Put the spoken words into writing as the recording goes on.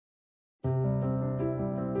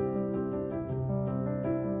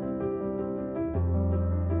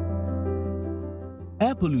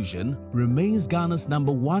Air pollution remains Ghana's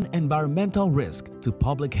 #1 environmental risk to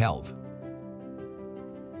public health.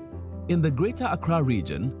 In the Greater Accra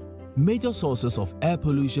region, major sources of air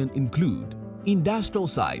pollution include industrial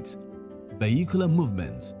sites, vehicular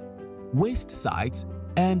movements, waste sites,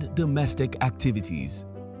 and domestic activities.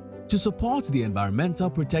 To support the Environmental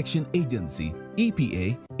Protection Agency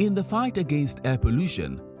 (EPA) in the fight against air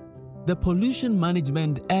pollution, the Pollution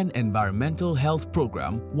Management and Environmental Health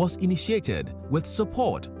Program was initiated with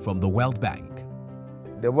support from the World Bank.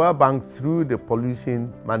 The World Bank, through the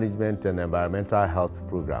Pollution Management and Environmental Health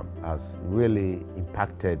Program, has really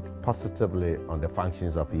impacted positively on the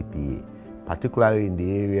functions of EPA, particularly in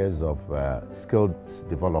the areas of skills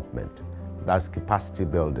development, that's capacity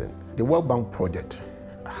building. The World Bank project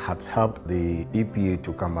has helped the EPA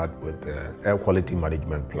to come out with the air quality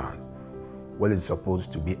management plan. Well, it's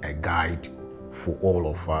supposed to be a guide for all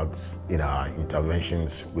of us in our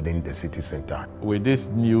interventions within the city center. With this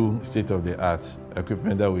new state-of-the-art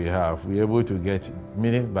equipment that we have, we're able to get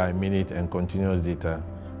minute-by-minute and continuous data,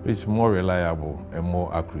 which is more reliable and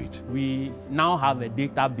more accurate. We now have a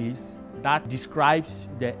database that describes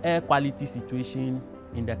the air quality situation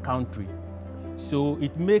in the country. So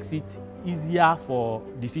it makes it easier for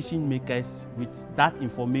decision makers with that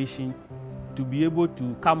information to be able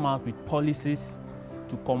to come out with policies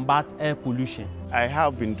to combat air pollution. I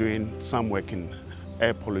have been doing some work in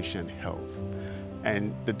air pollution health,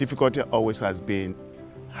 and the difficulty always has been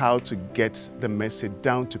how to get the message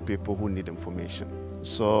down to people who need information.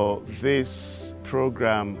 So this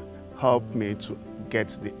program helped me to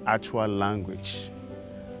get the actual language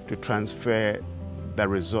to transfer the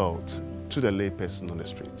results to the layperson on the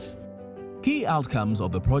streets. Key outcomes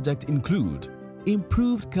of the project include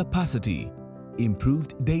improved capacity,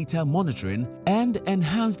 improved data monitoring, and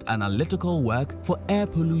enhanced analytical work for air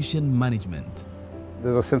pollution management.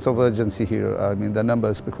 There's a sense of urgency here. I mean, the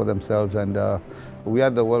numbers speak for themselves, and we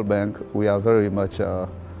at the World Bank, we are very much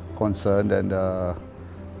concerned and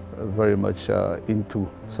very much into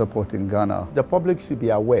supporting Ghana. The public should be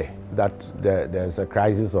aware that there's a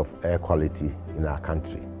crisis of air quality in our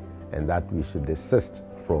country, and that we should desist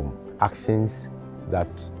from actions that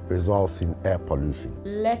results in air pollution.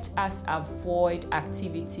 Let us avoid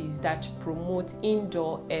activities that promote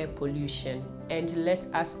indoor air pollution, and let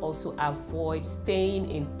us also avoid staying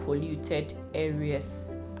in polluted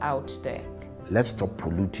areas out there. Let's stop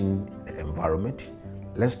polluting the environment.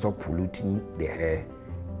 Let's stop polluting the air,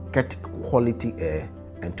 get quality air,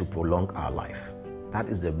 and to prolong our life. That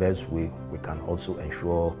is the best way we can also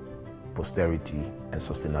ensure posterity and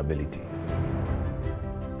sustainability.